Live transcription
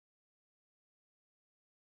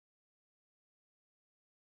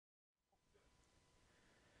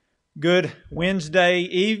Good Wednesday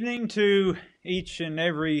evening to each and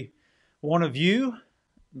every one of you.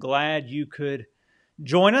 Glad you could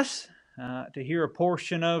join us to hear a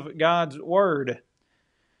portion of God's Word.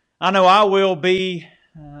 I know I will be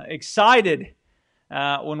excited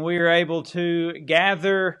when we are able to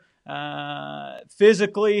gather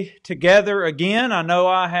physically together again. I know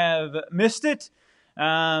I have missed it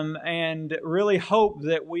and really hope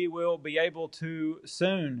that we will be able to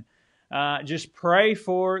soon. Just pray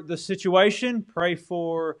for the situation, pray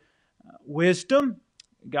for wisdom,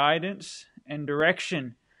 guidance, and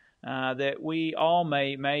direction, that we all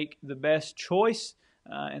may make the best choice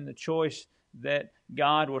and the choice that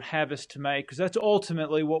God would have us to make, because that's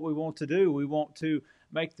ultimately what we want to do. We want to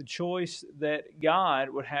make the choice that God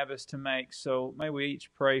would have us to make. So may we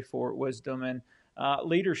each pray for wisdom and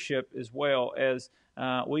leadership as well as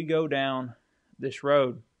we go down this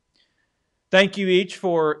road. Thank you each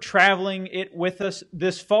for traveling it with us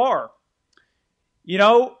this far. You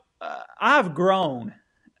know, I've grown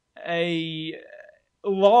a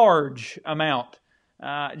large amount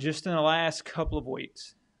just in the last couple of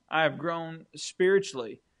weeks. I've grown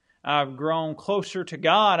spiritually. I've grown closer to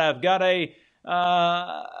God. I've got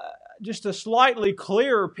just a slightly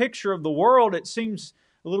clearer picture of the world. It seems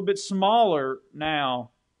a little bit smaller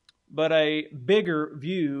now, but a bigger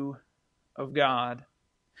view of God.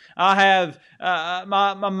 I have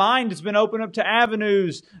my mind has been opened up to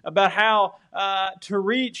avenues about how to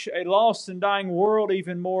reach a lost and dying world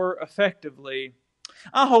even more effectively.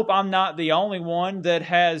 I hope I'm not the only one that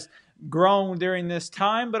has grown during this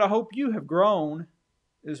time, but I hope you have grown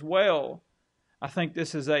as well. I think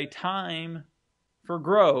this is a time for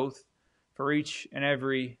growth for each and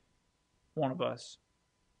every one of us.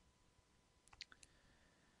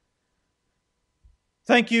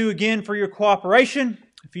 Thank you again for your cooperation.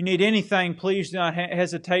 If you need anything, please do not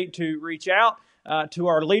hesitate to reach out to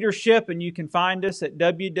our leadership, and you can find us at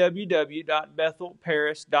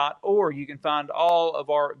www.bethelparis.org. You can find all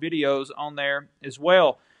of our videos on there as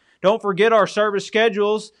well. Don't forget our service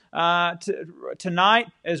schedules tonight,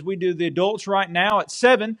 as we do the adults right now at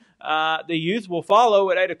 7. The youth will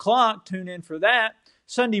follow at 8 o'clock. Tune in for that.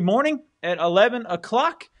 Sunday morning at 11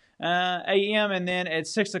 o'clock. a.m. and then at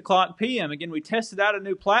 6 o'clock p.m. Again, we tested out a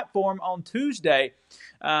new platform on Tuesday,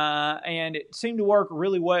 and it seemed to work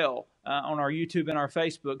really well on our YouTube and our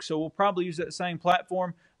Facebook. So we'll probably use that same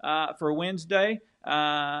platform for Wednesday,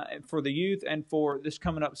 for the youth, and for this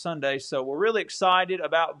coming up Sunday. So we're really excited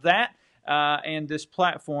about that and this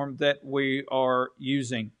platform that we are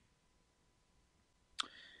using.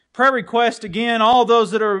 Prayer request, again, all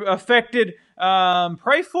those that are affected,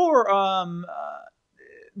 pray for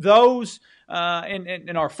those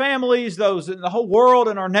in our families, those in the whole world,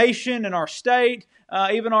 in our nation, in our state,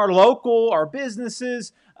 even our local, our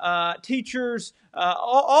businesses, teachers,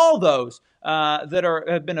 all those that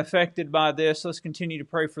have been affected by this. Let's continue to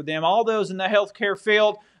pray for them. All those in the healthcare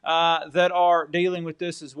field that are dealing with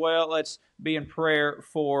this as well, let's be in prayer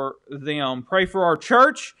for them. Pray for our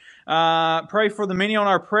church. Pray for the many on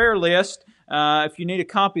our prayer list. If you need a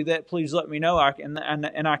copy of that, please let me know,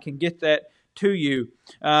 and I can get that to you.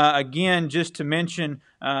 Again, just to mention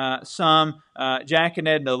some, Jack and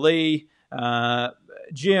Edna Lee,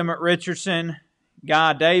 Jim Richardson,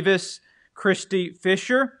 Guy Davis, Christy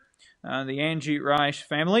Fisher, the Angie Rice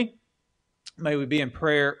family. May we be in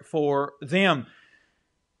prayer for them.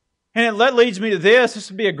 And that leads me to this. This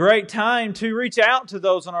would be a great time to reach out to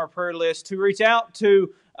those on our prayer list, to reach out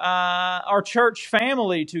to our church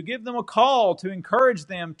family, to give them a call, to encourage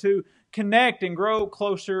them, to connect and grow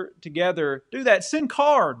closer together. Do that. Send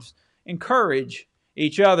cards. Encourage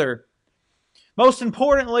each other. Most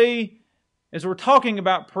importantly, as we're talking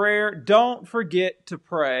about prayer, don't forget to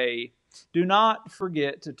pray. Do not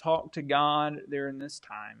forget to talk to God during this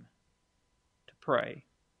time. To pray.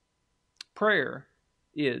 Prayer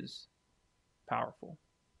is powerful.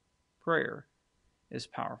 Prayer is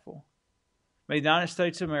powerful. May the United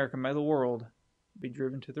States of America, may the world be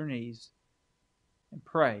driven to their knees and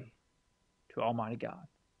pray to Almighty God.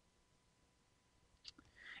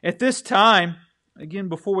 At this time, again,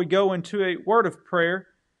 before we go into a word of prayer,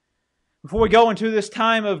 before we go into this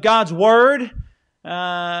time of God's Word,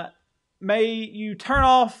 may you turn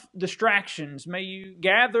off distractions. May you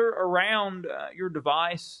gather around your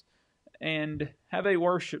device and have a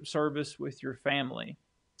worship service with your family.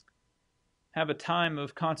 Have a time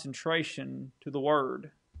of concentration to the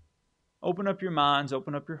Word. Open up your minds,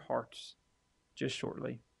 open up your hearts just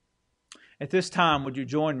shortly. At this time, would you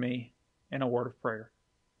join me in a word of prayer?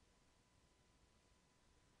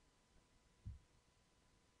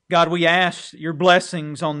 God, we ask your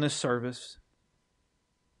blessings on this service.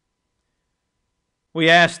 We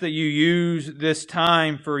ask that you use this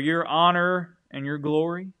time for your honor and your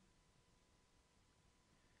glory.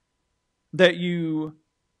 That you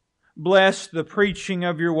bless the preaching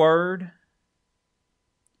of your word.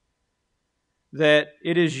 That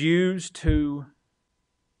it is used to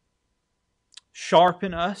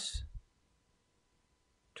sharpen us,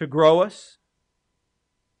 to grow us.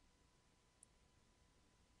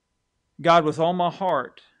 God, with all my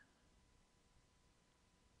heart,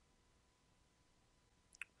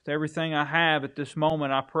 with everything I have at this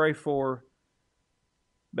moment, I pray for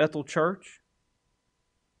Bethel Church.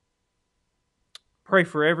 Pray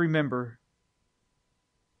for every member.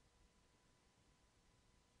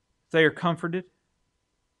 They are comforted.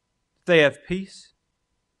 They have peace.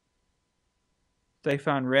 They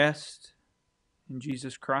find rest in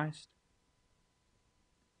Jesus Christ.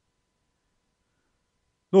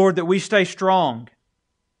 Lord, that we stay strong,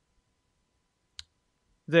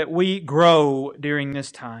 that we grow during this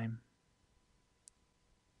time.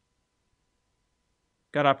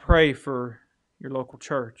 God, I pray for your local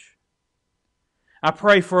church. I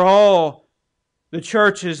pray for all the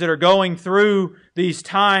churches that are going through these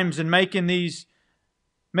times and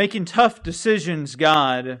making tough decisions,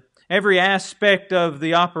 God. Every aspect of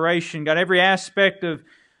the operation, God, every aspect of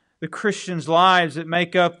the Christians' lives that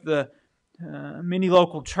make up the many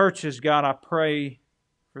local churches, God, I pray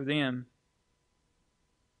for them.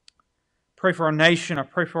 Pray for our nation. I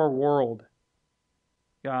pray for our world,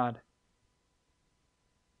 God,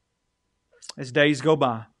 as days go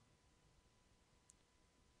by.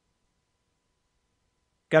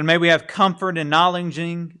 God, may we have comfort in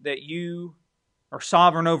acknowledging that you are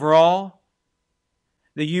sovereign over all,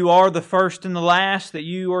 that you are the first and the last, that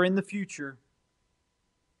you are in the future.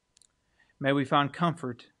 May we find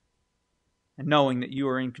comfort in knowing that you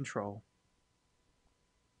are in control.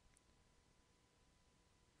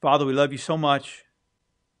 Father, we love you so much.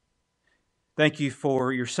 Thank you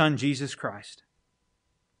for your Son, Jesus Christ,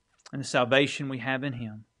 and the salvation we have in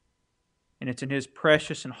Him. And it's in His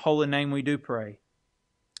precious and holy name we do pray.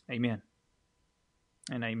 Amen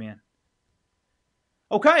and amen.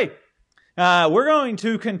 Okay, we're going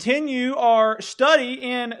to continue our study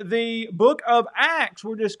in the book of Acts.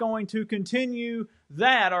 We're just going to continue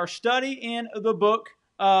our study in the book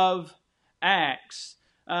of Acts.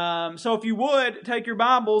 So if you would, take your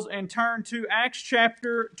Bibles and turn to Acts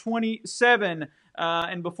chapter 27.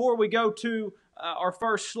 And before we go to our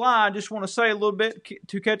first slide, I just want to say a little bit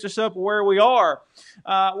to catch us up where we are.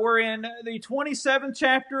 We're in the 27th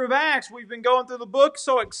chapter of Acts. We've been going through the book,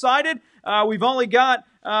 so excited. We've only got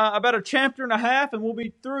about a chapter and a half, and we'll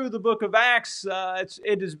be through the book of Acts.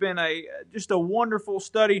 It has been just a wonderful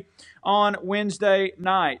study on Wednesday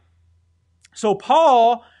night. So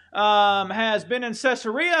Paul has been in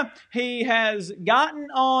Caesarea. He has gotten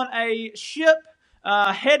on a ship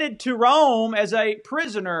headed to Rome as a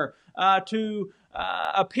prisoner to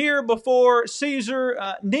appear before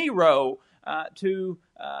Caesar Nero to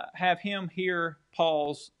have him hear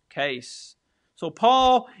Paul's case. So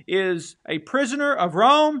Paul is a prisoner of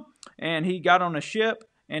Rome, and he got on a ship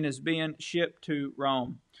and is being shipped to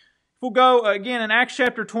Rome. If we'll go again in Acts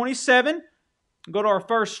chapter 27, go to our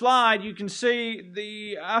first slide, you can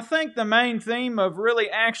see I think the main theme of really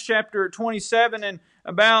Acts chapter 27 and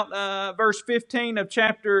about verse 15 of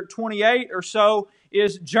chapter 28 or so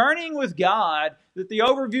is journeying with God. That the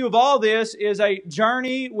overview of all this is a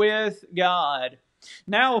journey with God.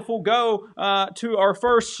 Now, if we'll go to our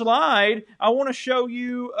first slide, I want to show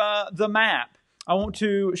you the map.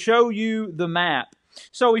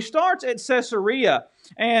 So he starts at Caesarea,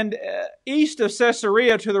 and east of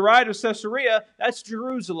Caesarea, to the right of Caesarea, that's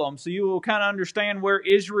Jerusalem. So you will kind of understand where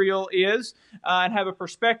Israel is and have a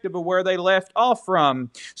perspective of where they left off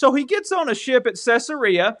from. So he gets on a ship at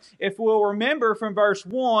Caesarea. If we'll remember from verse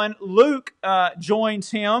 1, Luke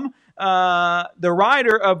joins him, the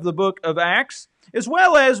writer of the book of Acts, as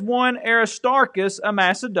well as one Aristarchus, a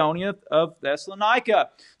Macedonian of Thessalonica.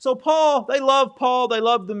 So they love Paul, they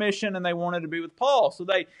love the mission, and they wanted to be with Paul. So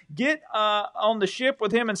they get on the ship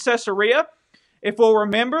with him in Caesarea. If we'll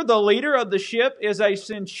remember, the leader of the ship is a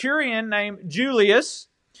centurion named Julius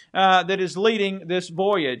that is leading this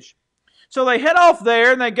voyage. So they head off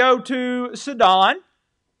there and they go to Sidon.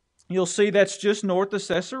 You'll see that's just north of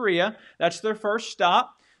Caesarea. That's their first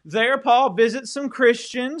stop. There, Paul visits some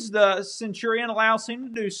Christians. The centurion allows him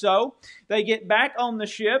to do so. They get back on the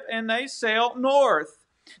ship and they sail north.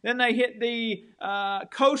 Then they hit the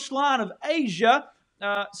coastline of Asia,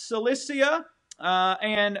 Cilicia,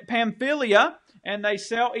 and Pamphylia. and they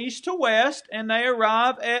sail east to west, and they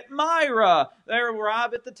arrive at Myra. They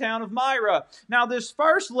arrive at the town of Myra. Now, this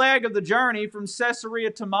first leg of the journey from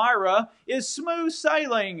Caesarea to Myra is smooth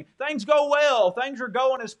sailing. Things go well. Things are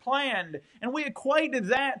going as planned. And we equated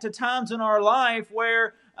that to times in our life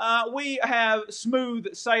where we have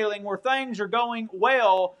smooth sailing, where things are going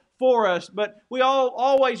well for us. But we all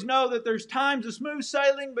always know that there's times of smooth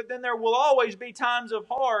sailing, but then there will always be times of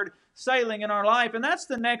hard sailing in our life. And that's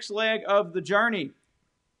the next leg of the journey.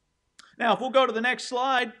 Now, if we'll go to the next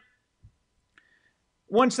slide.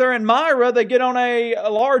 Once they're in Myra, they get on a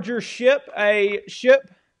larger ship,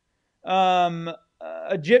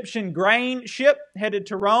 Egyptian grain ship headed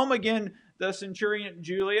to Rome. Again, the centurion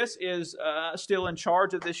Julius is still in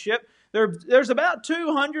charge of this ship. There's about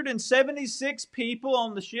 276 people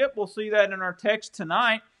on the ship. We'll see that in our text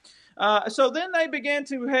tonight. So then they begin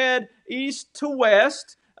to head east to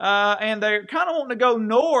west, and they're kind of wanting to go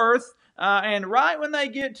north. And right when they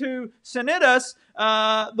get to Cnidus,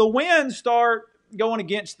 the winds start going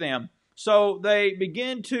against them. So they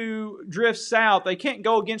begin to drift south. They can't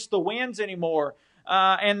go against the winds anymore.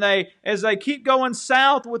 And as they keep going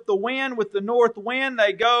south with the wind, with the north wind,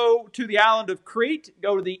 they go to the island of Crete,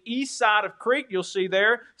 go to the east side of Crete. You'll see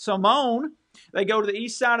there, Salmone. They go to the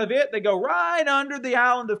east side of it. They go right under the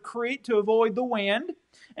island of Crete to avoid the wind.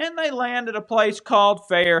 And they land at a place called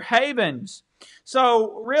Fair Havens.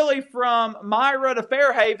 So really from Myra to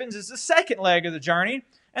Fair Havens is the second leg of the journey.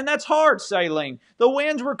 And that's hard sailing. The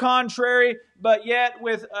winds were contrary, but yet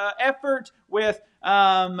with effort, with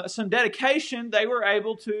some dedication, they were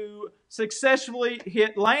able to successfully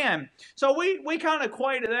hit land. So we kind of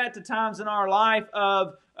equated that to times in our life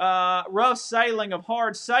of rough sailing, of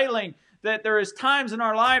hard sailing, that there is times in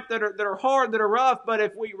our life that are hard, that are rough, but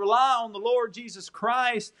if we rely on the Lord Jesus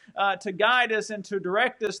Christ to guide us and to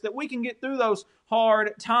direct us, that we can get through those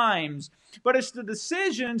hard times. But it's the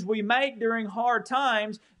decisions we make during hard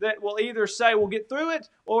times that will either say we'll get through it,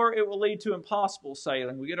 or it will lead to impossible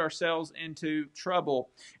sailing. We get ourselves into trouble.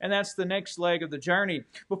 And that's the next leg of the journey.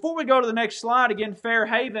 Before we go to the next slide, again, Fair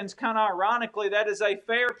Havens, kind of ironically, that is a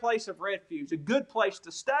fair place of refuge, a good place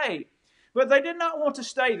to stay. But they did not want to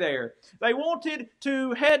stay there. They wanted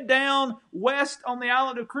to head down west on the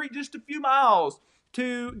island of Crete just a few miles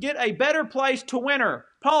to get a better place to winter.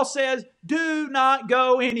 Paul says, do not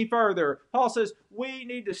go any further. Paul says, we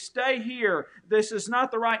need to stay here. This is not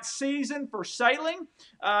the right season for sailing.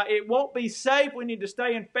 It won't be safe. We need to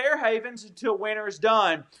stay in Fair Havens until winter is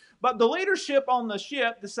done. But the leadership on the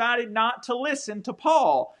ship decided not to listen to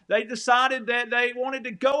Paul. They decided that they wanted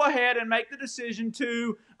to go ahead and make the decision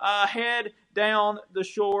to head down the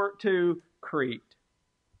shore to Crete.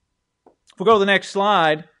 If we go to the next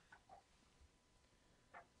slide,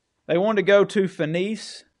 they wanted to go to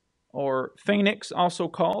Phoenice, or Phoenix also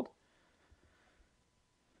called.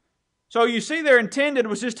 So you see their intended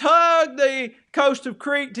was just hug the coast of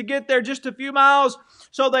Crete to get there just a few miles.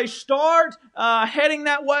 So they start heading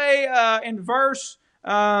that way in verse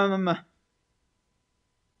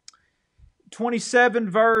 27,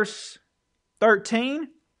 verse 13.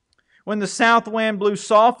 When the south wind blew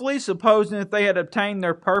softly, supposing that they had obtained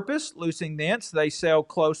their purpose, loosing thence, they sailed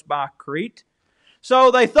close by Crete.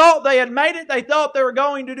 So they thought they had made it. They thought they were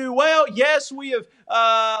going to do well. Yes, we have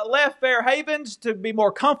left Fair Havens to be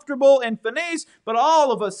more comfortable in Phoenice. But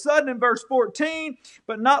all of a sudden in verse 14,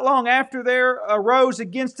 but not long after there arose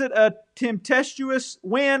against it a tempestuous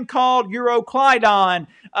wind called Euroclydon,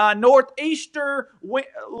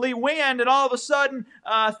 northeasterly wind, and all of a sudden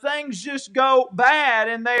things just go bad,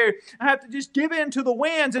 and they have to just give in to the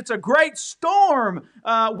winds. It's a great storm,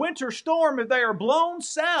 winter storm, if they are blown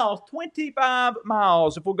south 25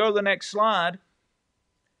 miles. If we'll go to the next slide.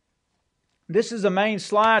 This is the main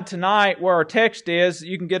slide tonight where our text is.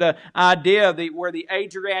 You can get an idea of where the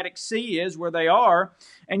Adriatic Sea is, where they are.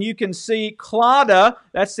 And you can see Clauda,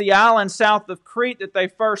 that's the island south of Crete that they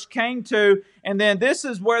first came to. And then this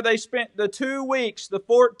is where they spent the 2 weeks, the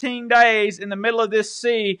 14 days in the middle of this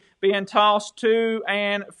sea, being tossed to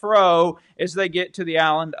and fro as they get to the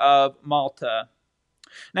island of Malta.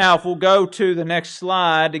 Now, if we'll go to the next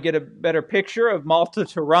slide to get a better picture of Malta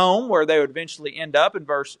to Rome, where they would eventually end up in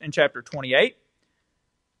chapter 28.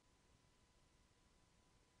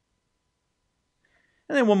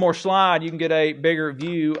 And then one more slide, you can get a bigger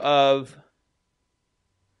view of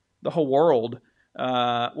the whole world.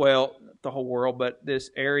 Well, the whole world, but this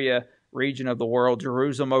region of the world.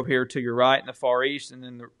 Jerusalem over here to your right in the far east, and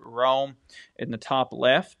then Rome in the top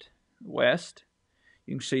left, west.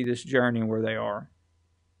 You can see this journey where they are.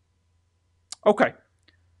 Okay.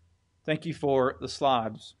 Thank you for the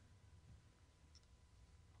slides.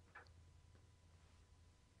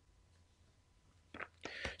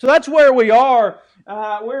 So that's where we are.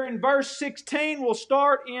 We're in verse 16. We'll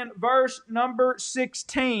start in verse number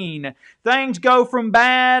 16. Things go from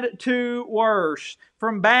bad to worse.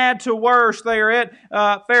 From bad to worse. They are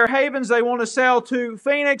at Fair Havens. They want to sell to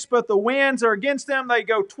Phoenix, but the winds are against them. They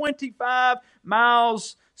go 25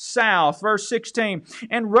 miles south. Verse 16.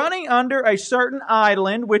 And running under a certain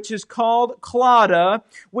island, which is called Clauda,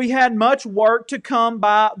 we had much work to come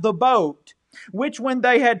by the boat, which when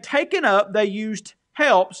they had taken up, they used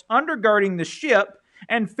helps undergirding the ship,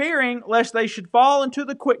 and fearing lest they should fall into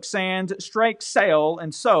the quicksands, strake sail,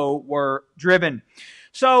 and so were driven.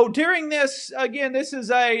 So during this, again,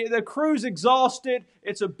 the crew's exhausted.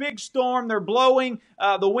 It's a big storm. They're blowing.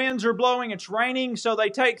 The winds are blowing. It's raining. So they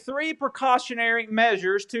take 3 precautionary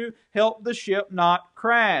measures to help the ship not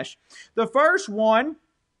crash. The first one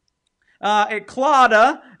at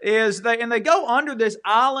Clauda they go under this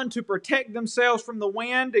island to protect themselves from the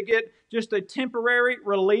wind to get just a temporary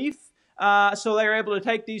relief. So they're able to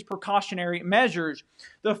take these precautionary measures.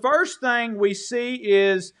 The first thing we see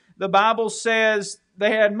is the Bible says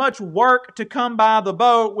they had much work to come by the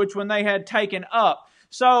boat, which when they had taken up.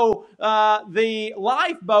 So the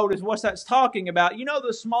lifeboat is what that's talking about. You know,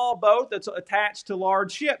 the small boat that's attached to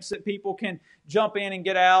large ships that people can jump in and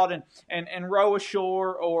get out and row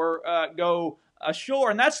ashore or go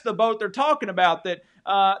ashore. And that's the boat they're talking about that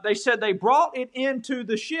they said they brought it into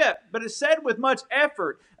the ship. But it said with much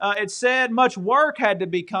effort. It said much work had to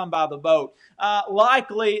be come by the boat.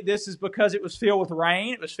 Likely this is because it was filled with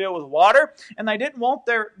rain. It was filled with water. And they didn't want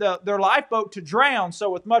their lifeboat to drown. So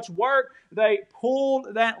with much work, they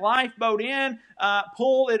pulled that lifeboat in,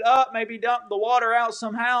 pulled it up, maybe dumped the water out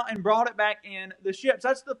somehow, and brought it back in the ship. So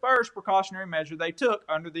that's the first precautionary measure they took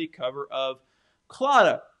under the cover of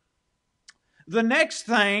Clauda. The next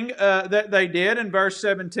thing that they did in verse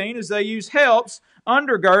 17 is they used helps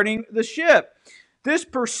undergirding the ship. This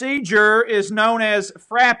procedure is known as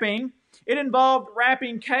frapping. It involved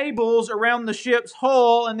wrapping cables around the ship's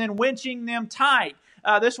hull and then winching them tight.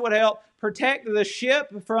 This would help protect the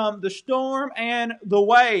ship from the storm and the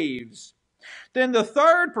waves. Then the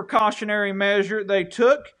third precautionary measure they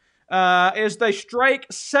took is they strake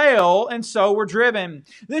sail and so were driven.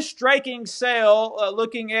 This striking sail,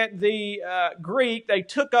 looking at the Greek, they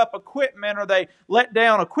took up equipment or they let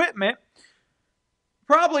down equipment.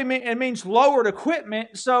 Probably it means lowered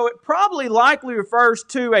equipment, so it probably likely refers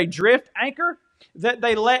to a drift anchor that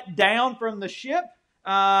they let down from the ship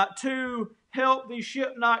to help the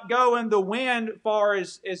ship not go in the wind far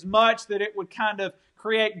as much that it would kind of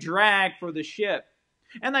create drag for the ship.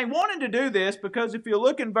 And they wanted to do this because if you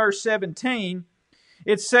look in verse 17,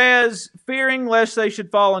 it says, fearing lest they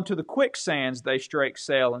should fall into the quicksands, they strake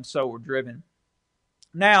sail and so were driven.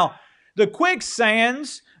 Now, the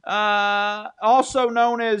quicksands, also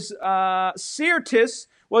known as Syrtis,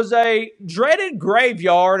 was a dreaded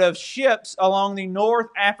graveyard of ships along the North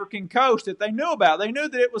African coast that they knew about. They knew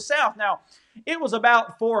that it was south. Now, it was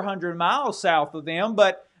about 400 miles south of them,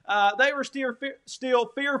 but they were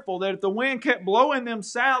still fearful that if the wind kept blowing them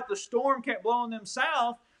south, the storm kept blowing them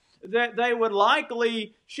south, that they would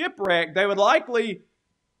likely shipwreck. They would likely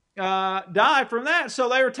die from that. So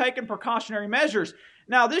they were taking precautionary measures.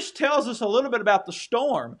 Now, this tells us a little bit about the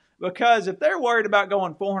storm, because if they're worried about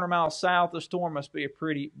going 400 miles south, the storm must be a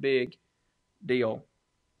pretty big deal.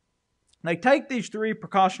 They take these 3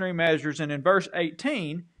 precautionary measures, and in verse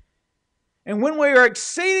 18, and when we are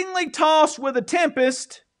exceedingly tossed with a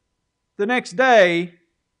tempest, the next day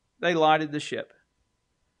they lighted the ship.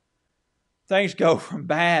 Things go from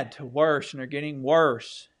bad to worse, and they're getting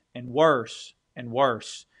worse and worse and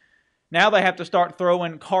worse. Now they have to start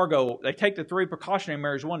throwing cargo. They take the 3 precautionary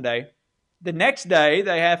measures one day. The next day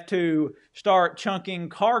they have to start chunking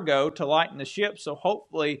cargo to lighten the ship, so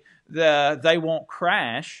hopefully they won't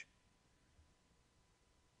crash.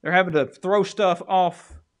 They're having to throw stuff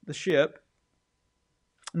off the ship.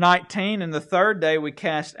 19, and the third day we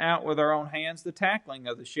cast out with our own hands the tackling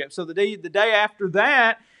of the ship. So the day after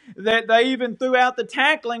that they even threw out the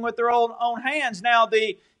tackling with their own hands. Now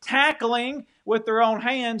the tackling with their own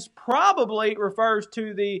hands probably refers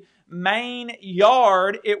to the main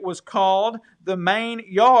yard. It was called the main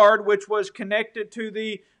yard, which was connected to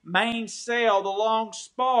the mainsail, the long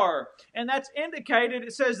spar. And that's indicated,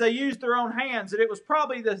 it says they used their own hands, that it was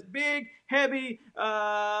probably this big, heavy,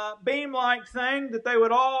 beam-like thing that they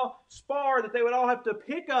would all spar, that they would all have to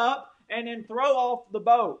pick up and then throw off the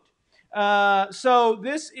boat. So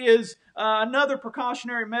this is another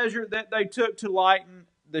precautionary measure that they took to lighten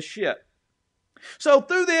the ship. So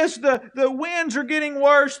through this, the winds are getting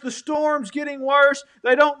worse, the storm's getting worse.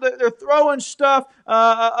 They're throwing stuff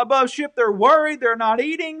above ship. They're worried. They're not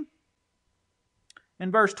eating.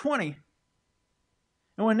 in verse 20.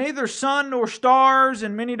 And when neither sun nor stars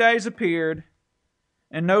in many days appeared,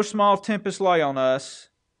 and no small tempest lay on us,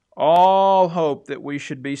 all hope that we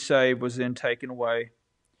should be saved was then taken away.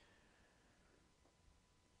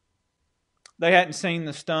 They hadn't seen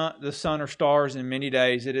the sun or stars in many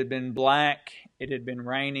days. It had been black, it had been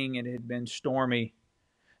raining, it had been stormy.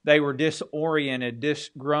 They were disoriented,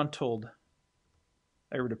 disgruntled.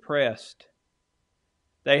 They were depressed.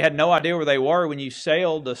 They had no idea where they were. When you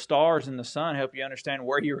sailed, the stars and the sun help you understand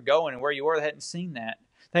where you were going and where you were. They hadn't seen that.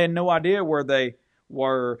 They had no idea where they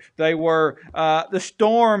were. The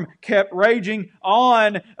storm kept raging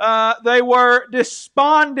on. They were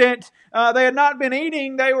despondent. They had not been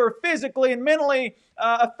eating. They were physically and mentally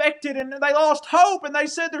affected, and they lost hope, and they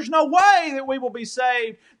said, there's no way that we will be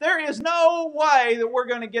saved. There is no way that we're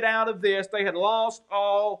going to get out of this. They had lost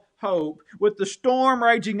all hope. With the storm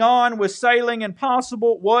raging on, with sailing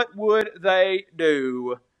impossible, what would they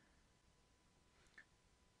do?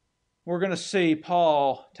 We're going to see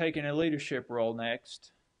Paul taking a leadership role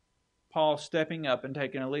next. Paul stepping up and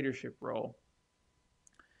taking a leadership role.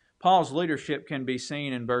 Paul's leadership can be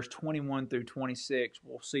seen in verse 21 through 26.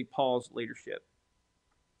 We'll see Paul's leadership.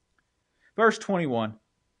 Verse 21.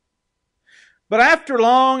 But after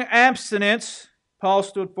long abstinence, Paul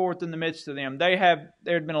stood forth in the midst of them. There had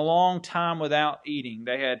been a long time without eating.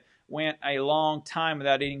 They had went a long time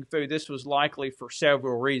without eating food. This was likely for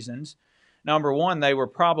several reasons. Number one, they were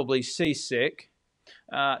probably seasick.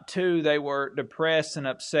 Two, they were depressed and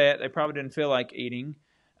upset. They probably didn't feel like eating.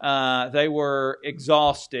 They were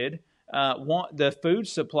exhausted. The food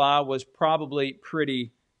supply was probably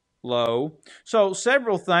pretty low. So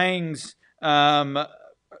several things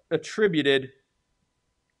attributed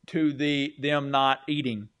to them not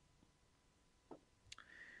eating.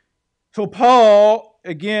 So Paul,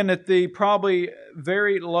 again, at the probably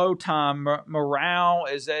very low time, morale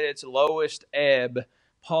is at its lowest ebb.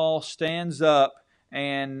 Paul stands up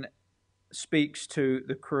and speaks to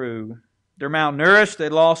the crew. They're malnourished. They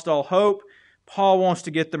lost all hope. Paul wants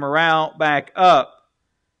to get the morale back up.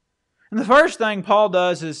 And the first thing Paul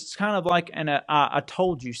does is it's kind of like an I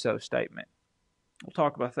told you so statement. We'll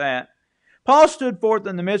talk about that. Paul stood forth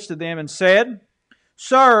in the midst of them and said,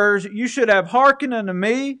 Sirs, you should have hearkened unto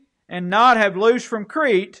me, and not have loosed from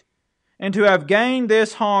Crete, and to have gained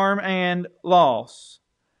this harm and loss.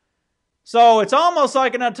 So it's almost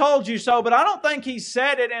like an I told you so, but I don't think he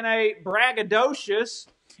said it in a braggadocious,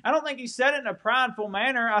 I don't think he said it in a prideful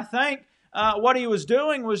manner. I think what he was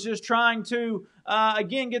doing was just trying to,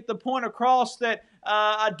 again, get the point across that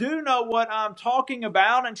I do know what I'm talking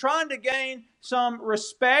about, and trying to gain some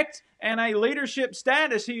respect and a leadership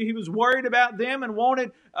status. He was worried about them and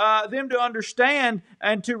wanted them to understand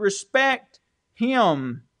and to respect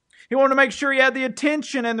him. He wanted to make sure he had the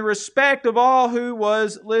attention and the respect of all who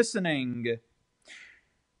was listening.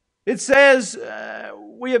 It says,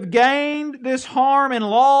 we have gained this harm and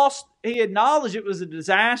lost. He acknowledged it was a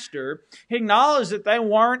disaster. He acknowledged that they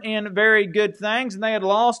weren't in very good things, and they had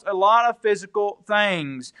lost a lot of physical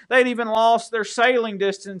things. They had even lost their sailing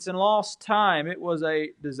distance and lost time. It was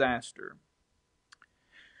a disaster.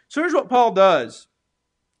 So here's what Paul does.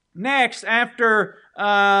 Next, after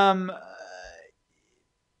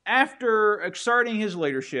exerting his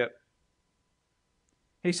leadership,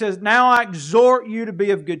 he says, now I exhort you to be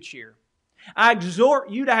of good cheer. I exhort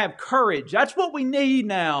you to have courage. That's what we need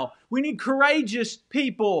now. We need courageous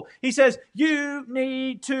people. He says, you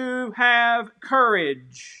need to have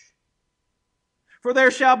courage. For there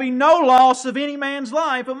shall be no loss of any man's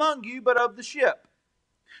life among you, but of the ship.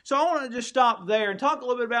 So I want to just stop there and talk a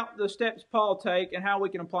little bit about the steps Paul take and how we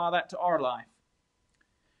can apply that to our life.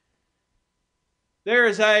 There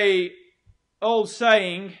is a old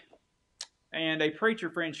saying, and a preacher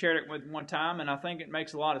friend shared it with one time, and I think it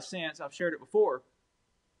makes a lot of sense. I've shared it before.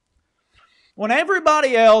 When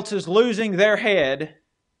everybody else is losing their head,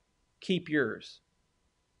 keep yours.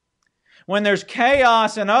 When there's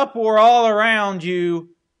chaos and uproar all around you,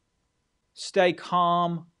 stay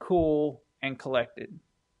calm, cool, and collected.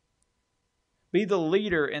 Be the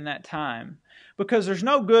leader in that time. Because there's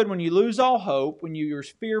no good when you lose all hope, when you're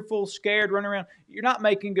fearful, scared, running around. You're not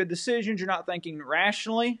making good decisions. You're not thinking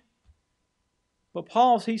rationally. But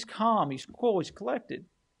he's calm, he's cool, he's collected.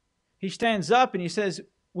 He stands up and he says,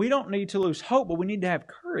 we don't need to lose hope, but we need to have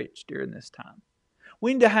courage during this time.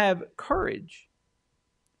 We need to have courage.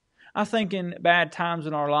 I think in bad times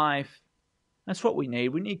in our life, that's what we need.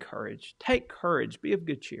 We need courage. Take courage. Be of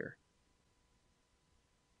good cheer.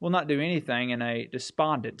 We'll not do anything in a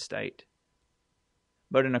despondent state,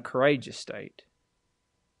 but in a courageous state.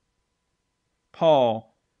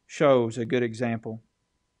 Paul shows a good example.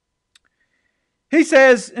 He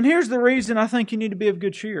says, and here's the reason I think you need to be of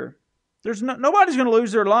good cheer. Nobody's going to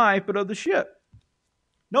lose their life but of the ship.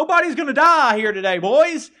 Nobody's going to die here today,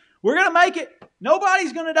 boys. We're going to make it.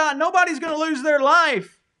 Nobody's going to die. Nobody's going to lose their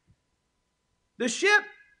life. The ship,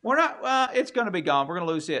 it's going to be gone. We're going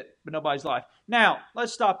to lose it, but nobody's life. Now,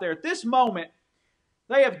 let's stop there. At this moment,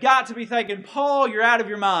 they have got to be thinking, Paul, you're out of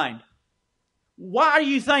your mind. Why do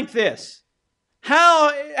you think this?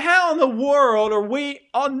 How in the world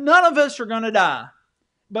are none of us are going to die,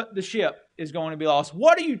 but the ship is going to be lost.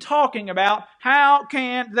 What are you talking about? How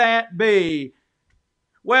can that be?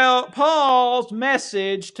 Well, Paul's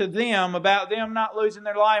message to them about them not losing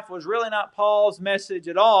their life was really not Paul's message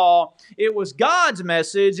at all. It was God's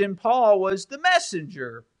message, and Paul was the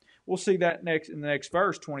messenger. We'll see that in the next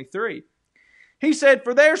verse, 23. He said,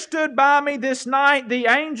 "For there stood by me this night the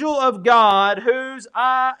angel of God, whose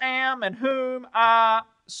I am and whom I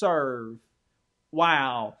serve."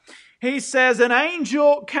 Wow. He says, an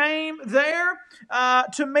angel came there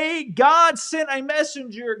to me. God sent a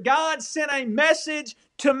messenger. God sent a message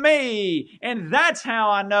to me. And that's how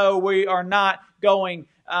I know we are not going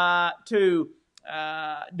to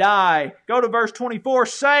die. Go to verse 24,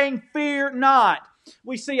 saying, "Fear not."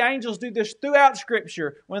 We see angels do this throughout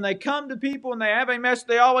Scripture. When they come to people and they have a message,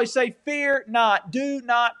 they always say, "Fear not, do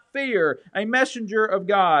not fear." A messenger of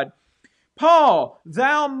God. "Paul,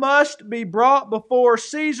 thou must be brought before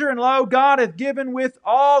Caesar, and lo, God hath given with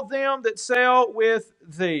all them that sail with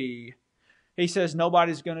thee." He says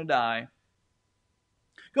nobody's going to die.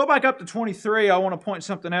 Go back up to 23. I want to point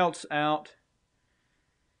something else out.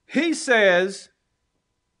 He says,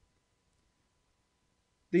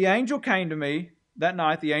 the angel came to me that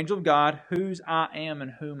night, the angel of God, whose I am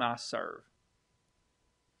and whom I serve.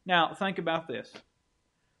 Now, think about this.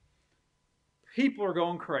 People are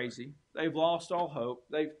going crazy. They've lost all hope.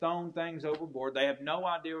 They've thrown things overboard. They have no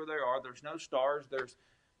idea where they are. There's no stars. There's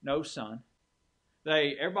no sun.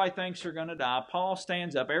 Everybody thinks they're going to die. Paul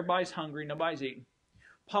stands up. Everybody's hungry. Nobody's eating.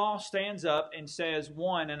 Paul stands up and says,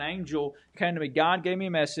 an angel came to me. God gave me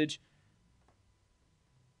a message.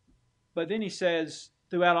 But then he says,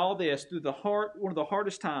 throughout all this, one of the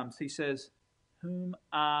hardest times, he says, whom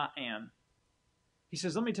I am. He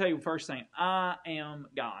says, let me tell you the first thing. I am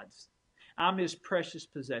God's. I'm His precious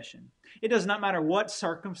possession. It does not matter what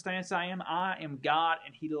circumstance I am God,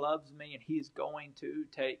 and He loves me, and He is going to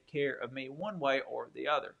take care of me one way or the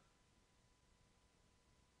other.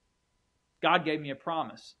 God gave me a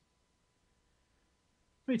promise.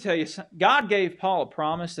 Let me tell you something. God gave Paul a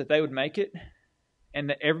promise that they would make it, and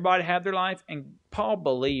that everybody have their life, and Paul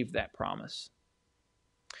believed that promise.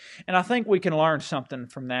 And I think we can learn something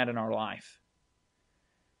from that in our life.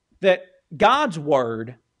 That God's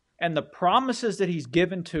Word and the promises that He's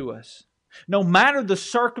given to us, no matter the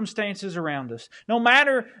circumstances around us, no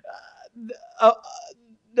matter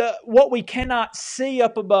what we cannot see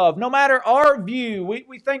up above, no matter our view,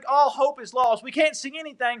 we think all hope is lost, we can't see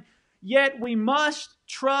anything, yet we must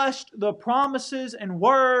trust the promises and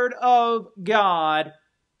Word of God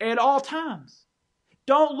at all times.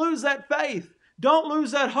 Don't lose that faith. Don't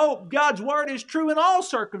lose that hope. God's Word is true in all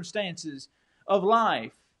circumstances of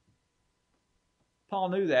life. Paul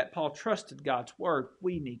knew that. Paul trusted God's Word.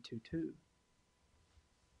 We need to too.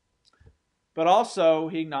 But also,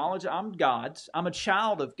 he acknowledged, I'm God's. I'm a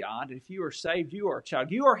child of God. If you are saved, you are a child.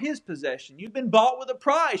 You are His possession. You've been bought with a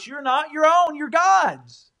price. You're not your own. You're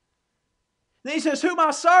God's. Then he says, whom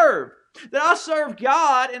I serve. That I serve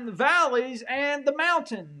God in the valleys and the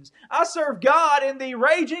mountains. I serve God in the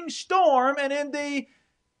raging storm and in the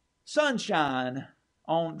sunshine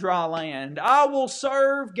on dry land. I will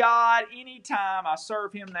serve God anytime. I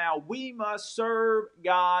serve Him now. We must serve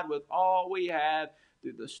God with all we have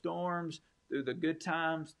through the storms, through the good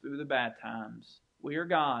times, through the bad times. We are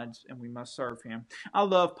God's and we must serve Him. I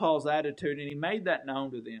love Paul's attitude, and he made that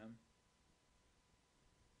known to them.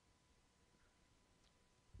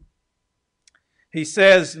 He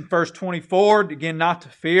says in verse 24, again, not to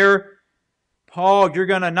fear. Paul, you're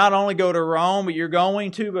going to not only go to Rome, but you're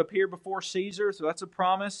going to appear before Caesar. So that's a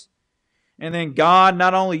promise. And then God,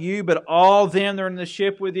 not only you, but all them that are in the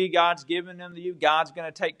ship with you, God's given them to you. God's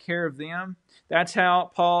going to take care of them. That's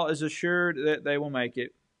how Paul is assured that they will make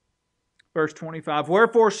it. Verse 25,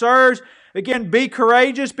 wherefore, sirs, again, be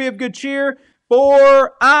courageous, be of good cheer,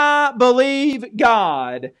 for I believe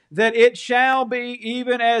God, that it shall be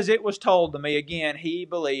even as it was told to me. Again, he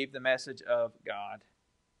believed the message of God.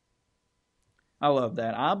 I love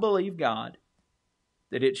that. I believe God,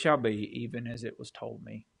 that it shall be even as it was told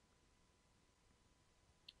me.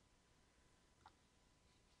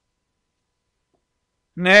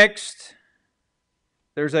 Next,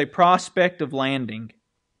 there's a prospect of landing.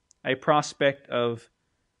 a prospect of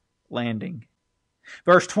landing.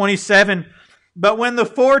 Verse 27, but when the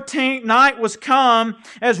 14th night was come,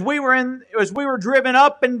 as we were driven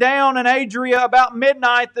up and down in Adria about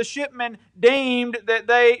midnight, the shipmen deemed that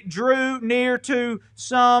they drew near to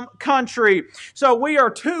some country. So we are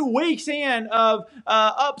 2 weeks in of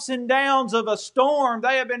ups and downs of a storm.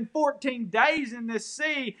 They have been 14 days in this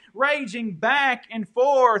sea, raging back and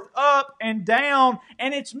forth, up and down,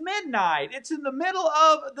 and it's midnight. It's in the middle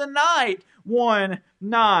of the night one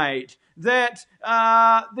night that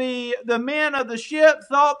the men of the ship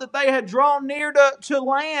thought that they had drawn near to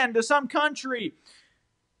land, to some country.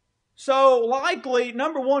 So likely,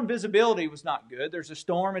 number one, visibility was not good. There's a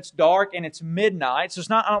storm, it's dark, and it's midnight. So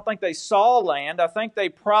I don't think they saw land. I think they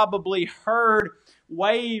probably heard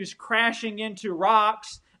waves crashing into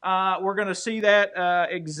rocks. We're going to see that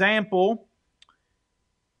example.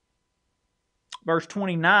 Verse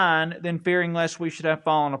 29, then fearing lest we should have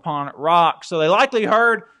fallen upon rocks. So they likely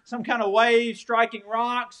heard some kind of wave striking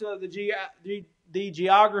rocks, the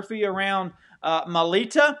geography around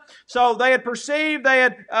Melita. So they had perceived,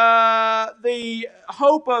 the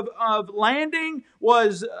hope of landing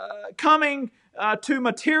was coming to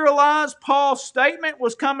materialize. Paul's statement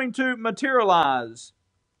was coming to materialize.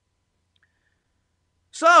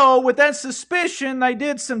 So, with that suspicion, they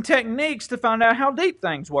did some techniques to find out how deep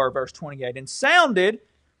things were, verse 28, and sounded,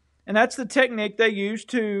 and that's the technique they used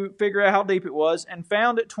to figure out how deep it was, and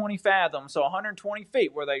found it 20 fathoms, so 120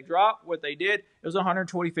 feet. Where they dropped, what they did, it was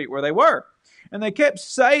 120 feet where they were. And they kept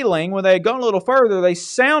sailing. When they had gone a little further, they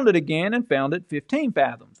sounded again and found it 15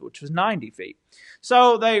 fathoms, which was 90 feet.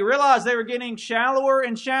 So they realized they were getting shallower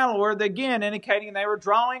and shallower, again indicating they were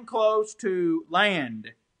drawing close to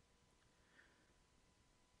land.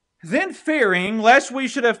 Then fearing lest we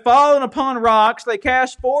should have fallen upon rocks, they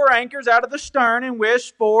cast 4 anchors out of the stern and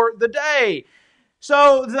wished for the day.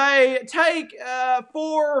 So they take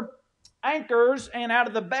 4 anchors, and out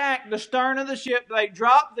of the back, the stern of the ship, they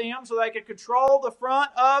drop them so they could control the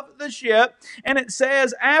front of the ship. And it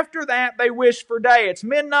says after that they wish for day. It's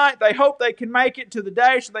midnight. They hope they can make it to the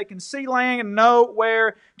day so they can see land and know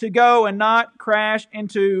where to go and not crash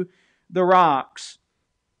into the rocks.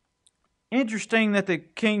 Interesting that the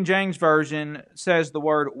King James Version says the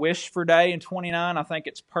word wish for day in 29. I think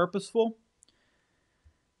it's purposeful.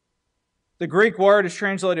 The Greek word is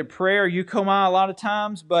translated prayer, eukomai, a lot of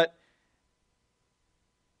times, but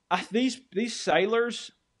these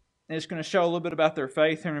sailors, and it's going to show a little bit about their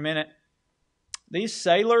faith here in a minute, these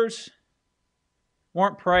sailors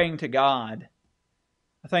weren't praying to God.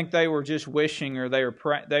 I think they were just wishing, or they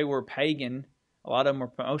were pagan.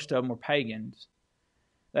 Most of them were pagans.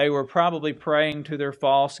 They were probably praying to their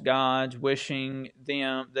false gods, wishing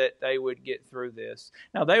them that they would get through this.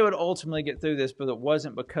 Now, they would ultimately get through this, but it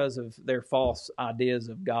wasn't because of their false ideas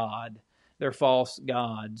of God, their false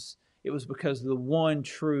gods. It was because of the one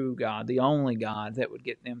true God, the only God, that would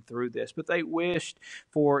get them through this. But they wished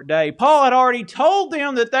for day. Paul had already told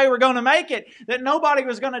them that they were going to make it, that nobody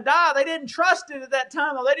was going to die. They didn't trust it at that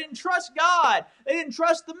time. They didn't trust God. They didn't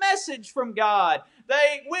trust the message from God.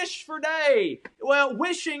 They wished for day. Well,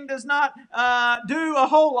 wishing does not do a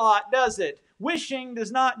whole lot, does it? Wishing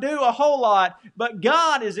does not do a whole lot, but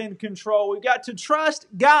God is in control. We've got to trust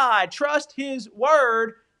God, trust His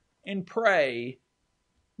Word, and pray.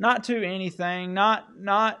 Not to anything, not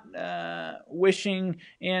wishing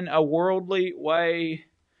in a worldly way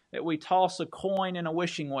that we toss a coin in a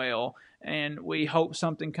wishing well and we hope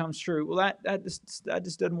something comes true. Well, that just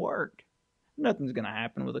doesn't work. Nothing's going to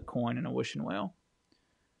happen with a coin in a wishing well.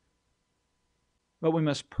 But we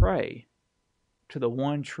must pray to the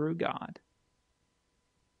one true God.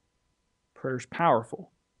 Prayer's powerful.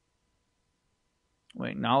 We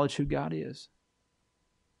acknowledge who God is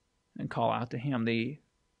and call out to Him. The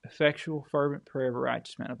effectual, fervent prayer of a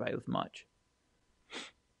righteous man availeth much.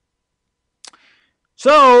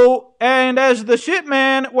 So, and as the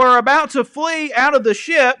shipmen were about to flee out of the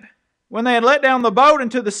ship, when they had let down the boat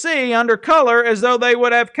into the sea under color, as though they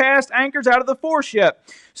would have cast anchors out of the foreship.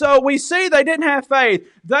 So we see they didn't have faith.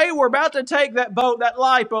 They were about to take that boat, that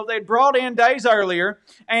lifeboat they'd brought in days earlier,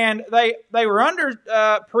 and they were under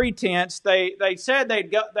pretense. They said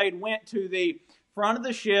they'd went to the front of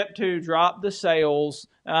the ship to drop the sails,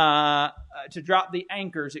 to drop the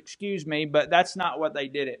anchors, but that's not what they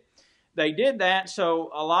did it. They did that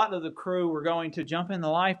so a lot of the crew were going to jump in the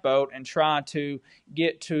lifeboat and try to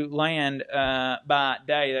get to land by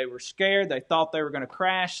day. They were scared. They thought they were going to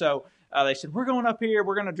crash, so they said, we're going up here.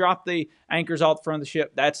 We're going to drop the anchors off the front of the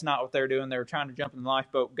ship. That's not what they were doing. They were trying to jump in the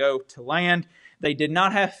lifeboat, go to land. They did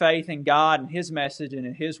not have faith in God and His message and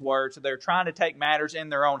in His word, so they were trying to take matters in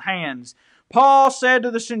their own hands. Paul said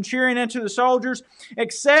to the centurion and to the soldiers,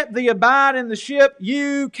 "Except ye abide in the ship,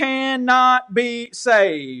 you cannot be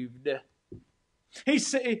saved."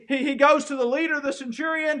 He goes to the leader of the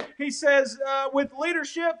centurion. He says, with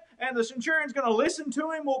leadership, and the centurion's going to listen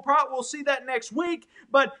to him. We'll see that next week.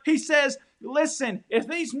 But he says, listen, if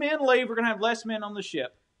these men leave, we're going to have less men on the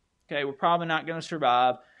ship. Okay, we're probably not going to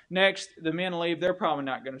survive. Next, the men leave, they're probably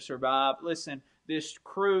not going to survive. Listen, this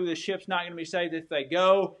crew, this ship's not going to be saved if they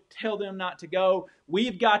go. Tell them not to go.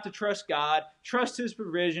 We've got to trust God, trust His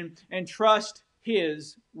provision, and trust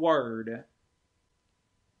His word.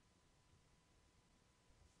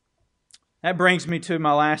 That brings me to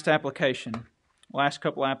my last couple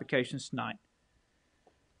applications tonight.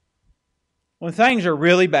 When things are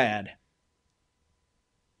really bad,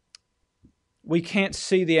 we can't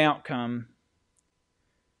see the outcome.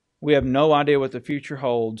 We have no idea what the future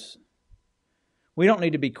holds. We don't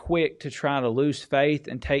need to be quick to try to lose faith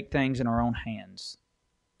and take things in our own hands,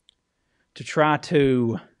 to try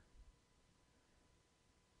to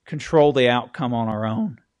control the outcome on our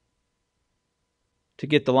own, to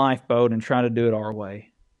get the lifeboat and try to do it our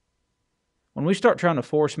way. When we start trying to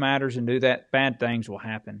force matters and do that, bad things will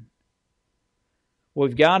happen. What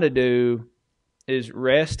we've got to do is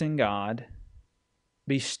rest in God,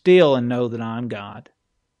 be still and know that I'm God.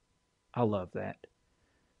 I love that.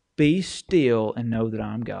 Be still and know that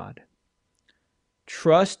I'm God.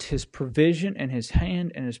 Trust His provision and His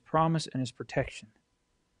hand and His promise and His protection.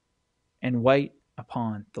 And wait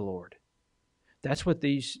upon the Lord. That's what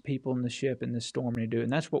these people in the ship in this storm need to do,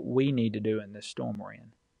 and that's what we need to do in this storm we're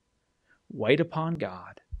in. Wait upon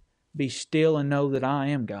God. Be still and know that I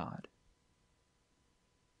am God.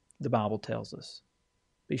 The Bible tells us.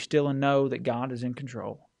 Be still and know that God is in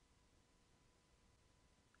control.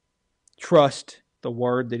 Trust the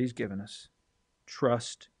word that He's given us.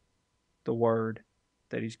 Trust the word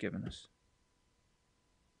that He's given us.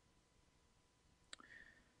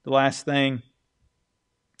 The last thing,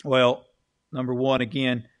 number one,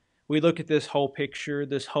 again, we look at this whole picture,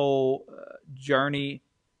 this whole journey.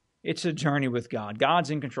 It's a journey with God.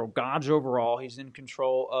 God's in control. God's overall. He's in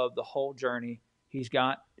control of the whole journey. He's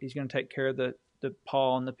going to take care of the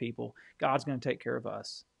Paul and the people. God's going to take care of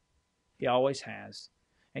us. He always has.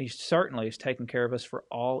 And He certainly is taking care of us for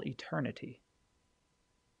all eternity,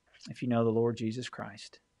 if you know the Lord Jesus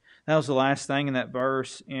Christ. That was the last thing in that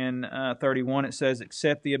verse in 31. It says,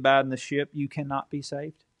 "Except ye abide in the ship, you cannot be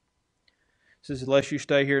saved." It says, unless you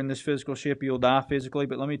stay here in this physical ship, you'll die physically.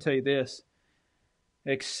 But let me tell you this.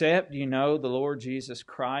 Except you know the Lord Jesus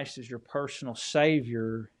Christ is your personal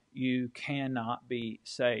Savior, you cannot be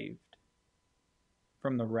saved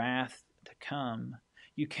from the wrath to come.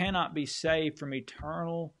 You cannot be saved from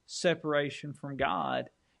eternal separation from God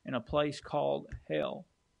in a place called hell.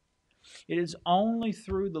 It is only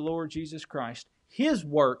through the Lord Jesus Christ, His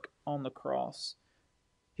work on the cross,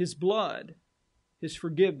 His blood, His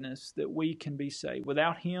forgiveness, that we can be saved.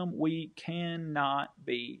 Without Him, we cannot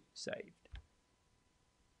be saved.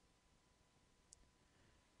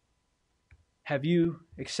 Have you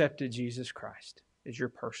accepted Jesus Christ as your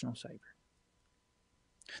personal Savior?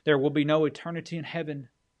 There will be no eternity in heaven.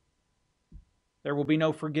 There will be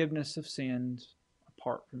no forgiveness of sins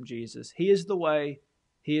apart from Jesus. He is the way,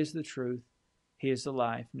 He is the truth, He is the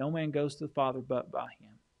life. No man goes to the Father but by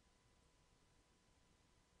Him.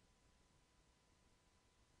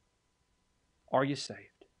 Are you saved?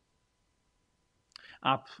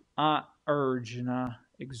 I urge and I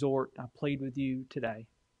exhort, I plead with you today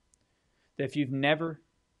that if you've never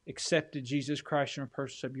accepted Jesus Christ as your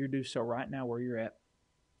personal Savior, you do so right now where you're at.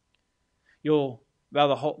 You'll,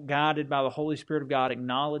 guided by the Holy Spirit of God,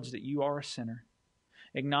 acknowledge that you are a sinner.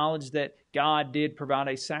 Acknowledge that God did provide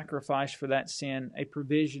a sacrifice for that sin, a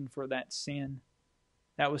provision for that sin.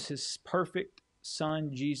 That was His perfect Son,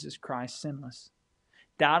 Jesus Christ, sinless.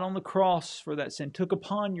 Died on the cross for that sin, took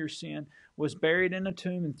upon your sin, was buried in a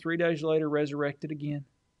tomb, and 3 days later resurrected again.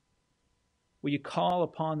 Will you call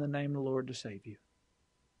upon the name of the Lord to save you?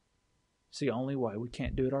 It's the only way. We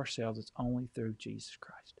can't do it ourselves. It's only through Jesus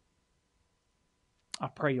Christ. I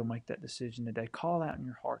pray you'll make that decision today. Call out in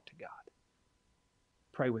your heart to God.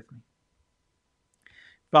 Pray with me.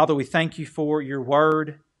 Father, we thank you for your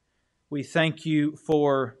word. We thank you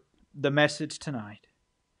for the message tonight.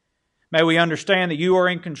 May we understand that you are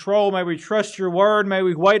in control. May we trust your word. May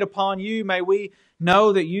we wait upon you. May we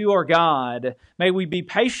know that you are God. May we be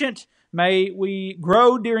patient. May we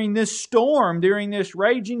grow during this storm, during this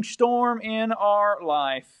raging storm in our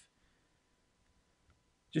life.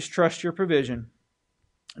 Just trust your provision.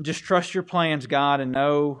 Just trust your plans, God, and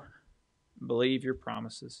believe your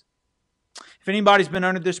promises. If anybody's been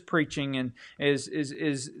under this preaching and is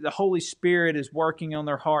the Holy Spirit is working on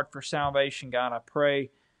their heart for salvation, God, I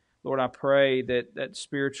pray, Lord, I pray that that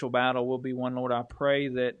spiritual battle will be won. Lord, I pray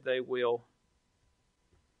that they will,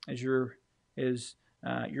 as your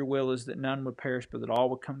will is that none would perish, but that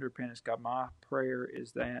all would come to repentance. God, my prayer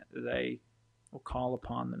is that they will call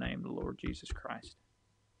upon the name of the Lord Jesus Christ.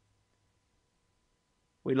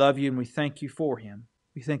 We love you and we thank you for Him.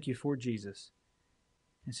 We thank you for Jesus.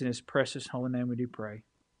 It's in His precious holy name we do pray.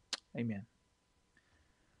 Amen.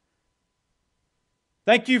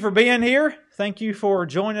 Thank you for being here. Thank you for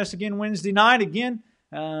joining us again Wednesday night. Again,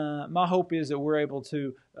 my hope is that we're able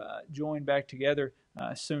to join back together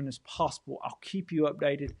as soon as possible. I'll keep you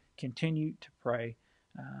updated. Continue to pray.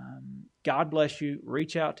 God bless you.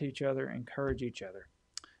 Reach out to each other. Encourage each other.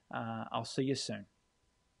 I'll see you soon.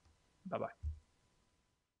 Bye-bye.